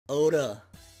Oda,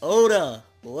 Oda,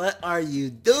 what are you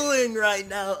doing right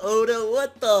now, Oda?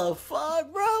 What the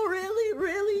fuck, bro? Really?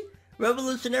 Really?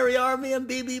 Revolutionary Army and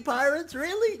BB Pirates?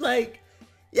 Really? Like,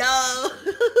 yo,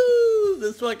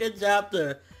 this fucking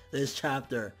chapter. This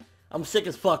chapter. I'm sick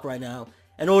as fuck right now.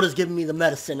 And Oda's giving me the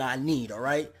medicine I need,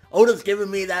 alright? Oda's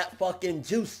giving me that fucking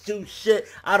juice shit.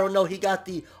 I don't know, he got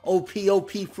the OP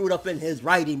fruit up in his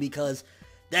writing because...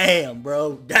 damn,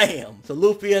 bro, damn. So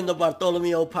Luffy and the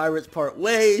Bartolomeo Pirates part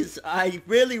ways. I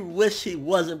really wish he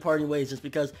wasn't parting ways just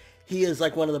because he is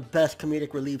like one of the best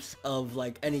comedic reliefs of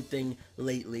like anything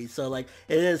lately. So like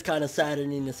it is kind of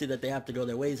saddening to see that they have to go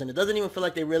their ways, and it doesn't even feel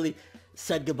like they really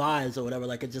said goodbyes or whatever.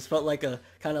 Like it just felt like a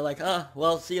kind of like,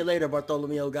 well, see you later,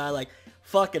 Bartolomeo guy, like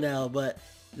fucking hell. But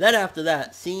then after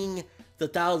that, seeing the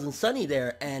Thousand Sunny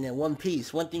there and in One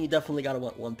Piece, one thing you definitely gotta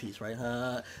want One Piece, right?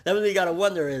 Definitely you gotta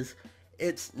wonder is,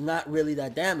 it's not really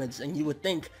that damaged, and you would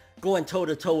think going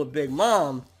toe-to-toe with Big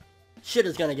Mom, shit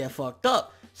is gonna get fucked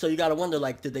up. So you gotta wonder,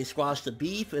 like, did they squash the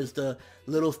beef? Is the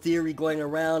little theory going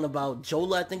around about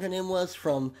Jola, I think her name was,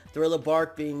 from Thriller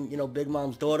Bark being, you know, Big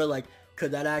Mom's daughter? Like,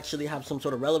 could that actually have some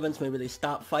sort of relevance? Maybe they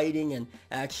stopped fighting and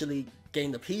actually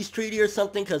gained the peace treaty or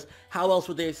something? Because how else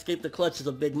would they escape the clutches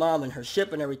of Big Mom and her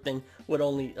ship and everything with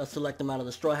only a select amount of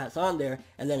the Straw Hats on there,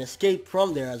 and then escape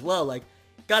from there as well? Like,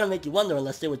 gotta make you wonder,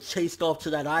 unless they were chased off to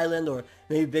that island, or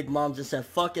maybe Big Mom just said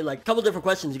fuck it. Like, a couple different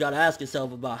questions you gotta ask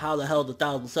yourself about how the hell the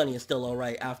Thousand Sunny is still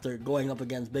alright after going up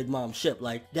against Big Mom's ship.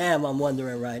 Like, damn, I'm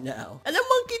wondering right now. And then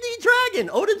Monkey D. Dragon,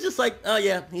 Oda just like, oh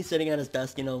yeah, he's sitting at his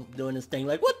desk, you know, doing his thing.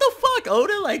 Like, what the fuck,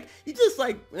 Oda? Like, you just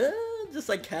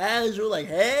like casual, like,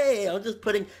 hey, I'm just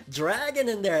putting Dragon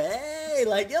in there. Hey,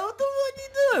 like, yo, what the fuck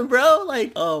you doing, bro?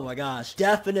 Like, oh my gosh,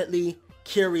 definitely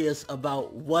curious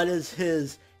about what is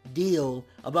his deal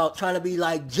about trying to be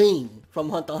like Gene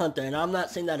from Hunter x Hunter. And I'm not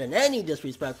saying that in any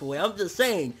disrespectful way. I'm just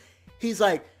saying he's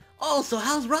like, oh, so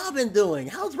how's Robin doing?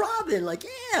 How's Robin? Like,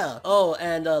 yeah. Oh,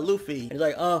 and Luffy. He's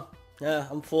like, oh, yeah,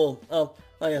 I'm full. Oh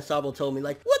yeah, Sabo told me.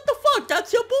 Like, what the fuck?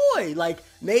 That's your boy. Like,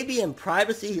 maybe in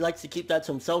privacy, he likes to keep that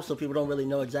to himself so people don't really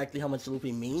know exactly how much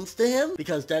Luffy means to him,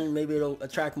 because then maybe it'll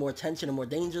attract more attention and more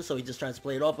danger, so he just tries to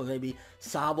play it off. But maybe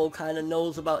Sabo kind of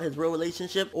knows about his real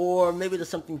relationship, or maybe there's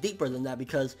something deeper than that,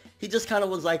 because he just kind of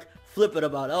was like flippant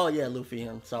about, oh yeah, Luffy,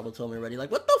 and Sabo told me already.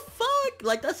 Like, what the fuck?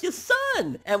 Like, that's your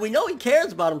son. And we know he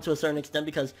cares about him to a certain extent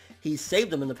because he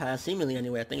saved him in the past, seemingly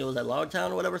anyway. I think it was at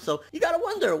Logtown or whatever. So you gotta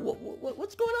wonder,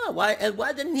 what's going on?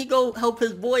 Why didn't he go help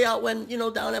his boy out when, you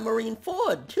know, down at Marine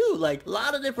Ford too? Like, a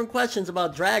lot of different questions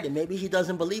about Dragon. Maybe he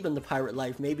doesn't believe in the pirate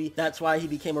life. Maybe that's why he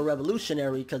became a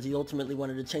revolutionary, because he ultimately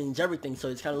wanted to change everything. So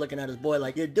he's kind of looking at his boy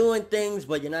like, you're doing things,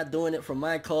 but you're not doing it for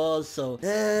my cause. So,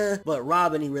 But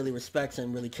Robin he really respects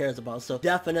and really cares about. So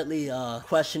definitely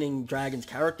questioning Dragon's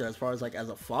character as far as like as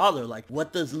a father. Like,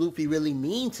 what does Luffy really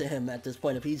mean to him at this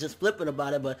point? If he's just flippant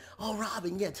about it, but, oh,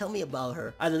 Robin, yeah, tell me about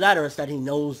her. Either that, or it's that he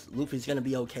knows Luffy's gonna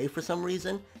be okay for some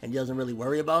reason and he doesn't really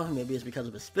worry about him. Maybe it's because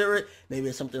of his spirit. Maybe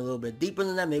it's something a little bit deeper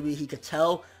than that. Maybe he could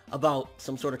tell about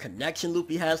some sort of connection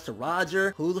Luffy has to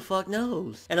Roger. Who the fuck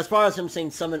knows? And as far as him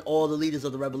saying summon all the leaders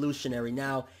of the revolutionary,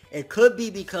 now it could be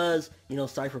because, you know,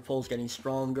 Cypher Pole's getting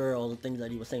stronger, all the things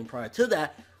that he was saying prior to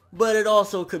that, but it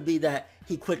also could be that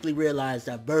he quickly realized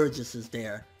that Burgess is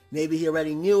there. Maybe he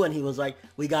already knew and he was like,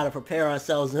 we gotta prepare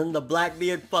ourselves. And the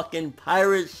Blackbeard fucking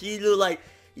pirate Shilu, like,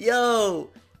 yo,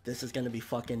 this is gonna be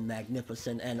fucking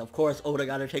magnificent. And of course, Oda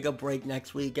gotta take a break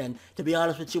next week. And to be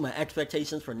honest with you, my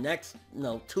expectations for next,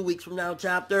 2 weeks from now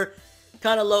chapter,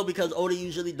 kind of low, because Oda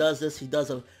usually does this. He does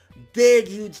a big,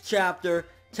 huge chapter,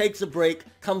 takes a break,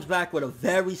 comes back with a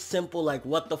very simple, like,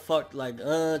 what the fuck, like,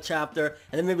 chapter,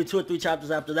 and then maybe 2 or 3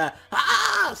 chapters after that.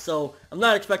 So I'm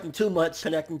not expecting too much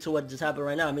connecting to what just happened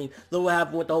right now. I mean, look what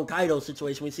happened with the whole Kaido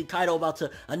situation. We see Kaido about to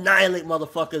annihilate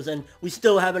motherfuckers, and we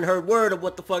still haven't heard word of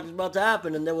what the fuck is about to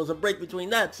happen, and there was a break between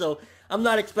that. So I'm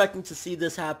not expecting to see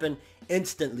this happen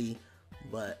instantly.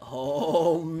 But,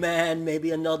 oh man,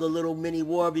 maybe another little mini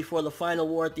war before the final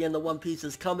war at the end of One Piece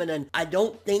is coming. And I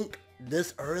don't think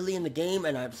this early in the game,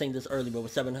 and I'm saying this early, but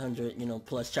with 700,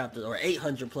 plus chapters, or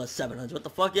 800 plus 700, what the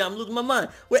fuck, yeah, I'm losing my mind.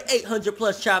 We're 800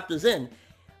 plus chapters in,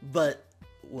 but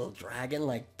will Dragon,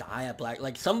 like, die at Black?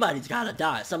 Like, somebody's gotta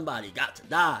die. Somebody got to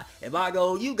die. If I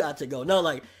go, you got to go. No,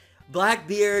 like,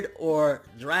 Blackbeard or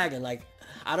Dragon, like,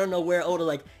 I don't know where Oda,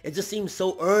 like, it just seems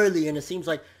so early, and it seems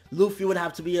like Luffy would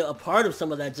have to be a part of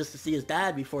some of that just to see his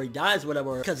dad before he dies or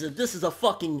whatever. Because if this is a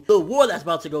fucking war that's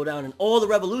about to go down and all the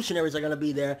revolutionaries are going to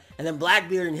be there, and then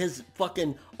Blackbeard and his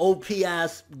fucking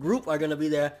OP-ass group are going to be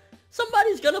there,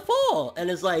 somebody's going to fall.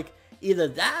 And it's like, either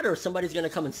that or somebody's going to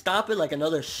come and stop it, like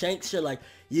another Shanks shit, like,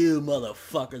 you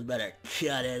motherfuckers better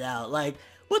cut it out. Like,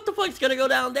 what the fuck's gonna go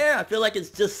down there? I feel like it's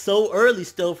just so early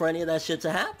still for any of that shit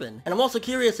to happen. And I'm also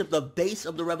curious if the base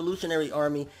of the Revolutionary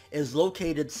Army is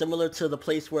located similar to the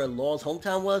place where Law's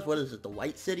hometown was. What is it, the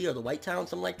White City or the White Town,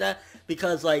 something like that?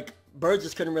 Because like Bird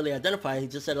just couldn't really identify it. He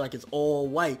just said like it's all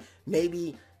white.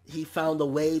 Maybe he found a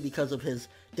way because of his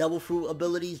devil fruit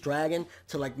abilities, dragon,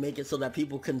 to like make it so that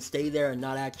people can stay there and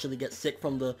not actually get sick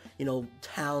from the, you know,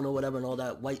 town or whatever and all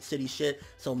that white city shit.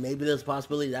 So maybe there's a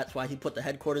possibility that's why he put the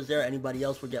headquarters there. Anybody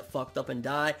else would get fucked up and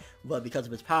die, but because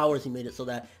of his powers, he made it so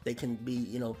that they can be,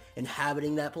 you know,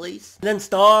 inhabiting that place. And then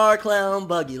Star Clown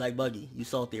Buggy, like Buggy, you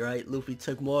salty, right? Luffy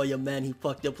took more of your men, he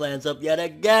fucked your plans up yet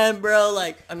again, bro.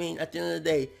 Like, I mean, at the end of the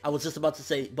day, I was just about to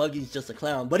say Buggy's just a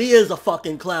clown, but he is a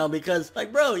fucking clown because,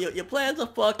 like, bro, your plans are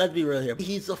fucked. Let's be real here.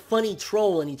 He's a funny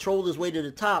troll and he trolled his way to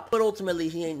the top, but ultimately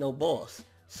he ain't no boss.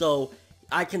 So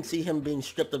I can see him being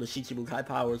stripped of his Shichibukai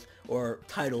powers or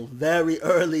title very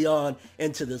early on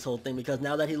into this whole thing, because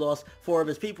now that he lost 4 of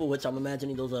his people, which I'm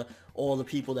imagining those are all the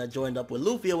people that joined up with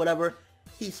Luffy or whatever,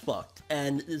 he's fucked.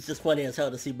 And it's just funny as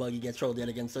hell to see Buggy get trolled yet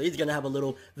again. So he's gonna have a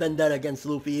little vendetta against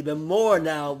Luffy even more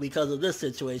now because of this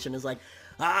situation. It's like,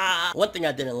 one thing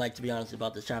I didn't like, to be honest,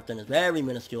 about this chapter, and it's very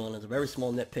minuscule and it's a very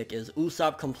small nitpick, is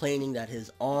Usopp complaining that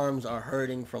his arms are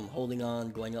hurting from holding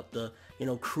on, going up the, you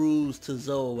know, cruise to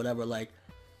Zou or whatever. Like,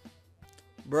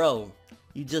 bro,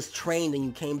 you just trained and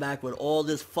you came back with all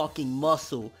this fucking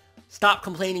muscle. Stop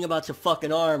complaining about your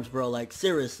fucking arms, bro. Like,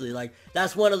 seriously, like,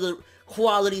 that's one of the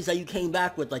qualities that you came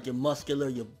back with. Like, you're muscular,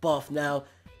 you're buff now.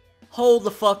 Hold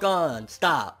the fuck on.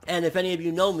 Stop. And if any of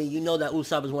you know me, you know that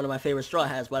Usopp is one of my favorite Straw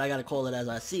Hats, but I gotta call it as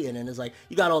I see it. And it's like,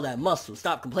 you got all that muscle.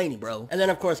 Stop complaining, bro. And then,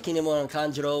 of course, Kinemon and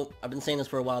Kanjuro. I've been saying this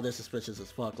for a while. They're suspicious as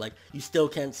fuck. Like, you still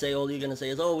can't say, all you're gonna say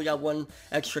is, oh, we got one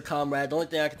extra comrade. The only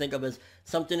thing I can think of is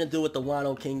something to do with the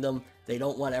Wano Kingdom. They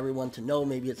don't want everyone to know.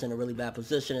 Maybe it's in a really bad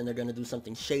position and they're gonna do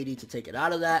something shady to take it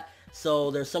out of that. So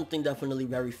there's something definitely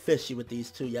very fishy with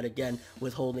these two, yet again,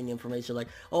 withholding information. Like,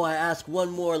 oh, I asked one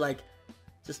more, like,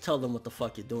 just tell them what the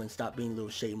fuck you're doing. Stop being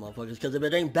little shady motherfuckers. Because if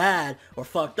it ain't bad or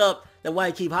fucked up, then why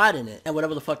you keep hiding it? And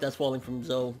whatever the fuck that's falling from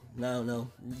Zou, no,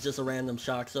 just a random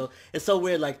shock. So it's so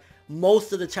weird. Like,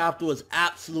 most of the chapter was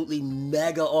absolutely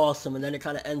mega awesome, and then it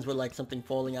kind of ends with like something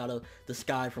falling out of the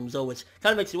sky from Zou, which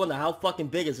kind of makes you wonder how fucking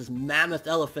big is this mammoth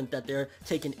elephant that they're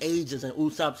taking ages, and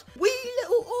Usopp's wee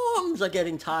little arms are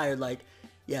getting tired. Like,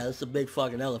 yeah, this is a big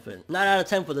fucking elephant. 9 out of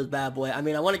 10 for this bad boy. I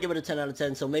mean, I want to give it a 10 out of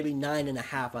 10, so maybe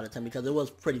 9.5 out of 10, because it was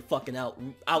pretty fucking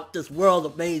out this world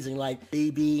amazing. Like,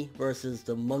 BB versus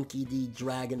the Monkey D.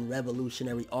 Dragon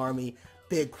Revolutionary Army.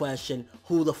 Big question,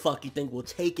 who the fuck you think will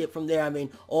take it from there? I mean,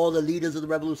 all the leaders of the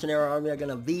Revolutionary Army are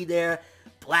gonna be there.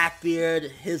 Blackbeard,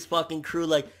 his fucking crew.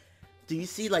 Like, do you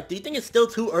think it's still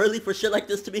too early for shit like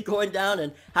this to be going down?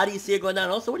 And how do you see it going down?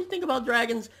 Also, what do you think about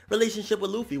Dragon's relationship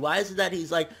with Luffy? Why is it that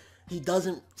he's like, he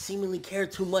doesn't seemingly care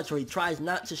too much, or he tries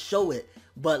not to show it,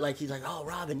 but like he's like, oh,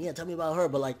 Robin, yeah, tell me about her,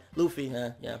 but like Luffy,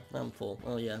 yeah, I'm full.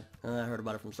 Oh yeah, I heard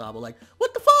about it from Sabo. Like,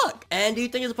 what the fuck? And do you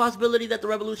think it's a possibility that the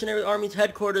Revolutionary Army's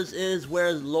headquarters is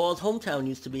where Law's hometown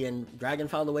used to be, and Dragon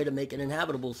found a way to make it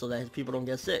inhabitable so that his people don't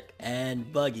get sick?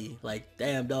 And Buggy, like,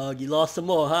 damn dog, you lost some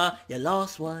more, huh? You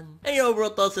lost one. And your overall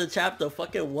thoughts of the chapter?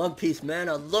 Fucking One Piece, man.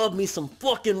 I love me some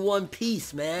fucking One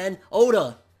Piece, man.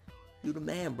 Oda, you the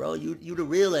man, bro. You the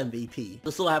real MVP.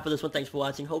 That's all I have for this one. Thanks for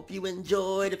watching. Hope you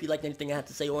enjoyed. If you liked anything I had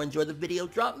to say or enjoyed the video,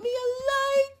 drop me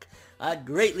a like. I'd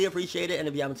greatly appreciate it. And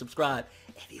if you haven't subscribed,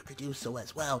 if you could do so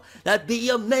as well, that'd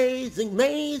be amazing,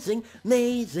 amazing,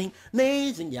 amazing,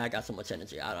 amazing. Yeah, I got so much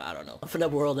energy. I don't know.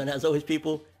 ForneverWorld, and as always,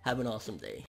 people, have an awesome day.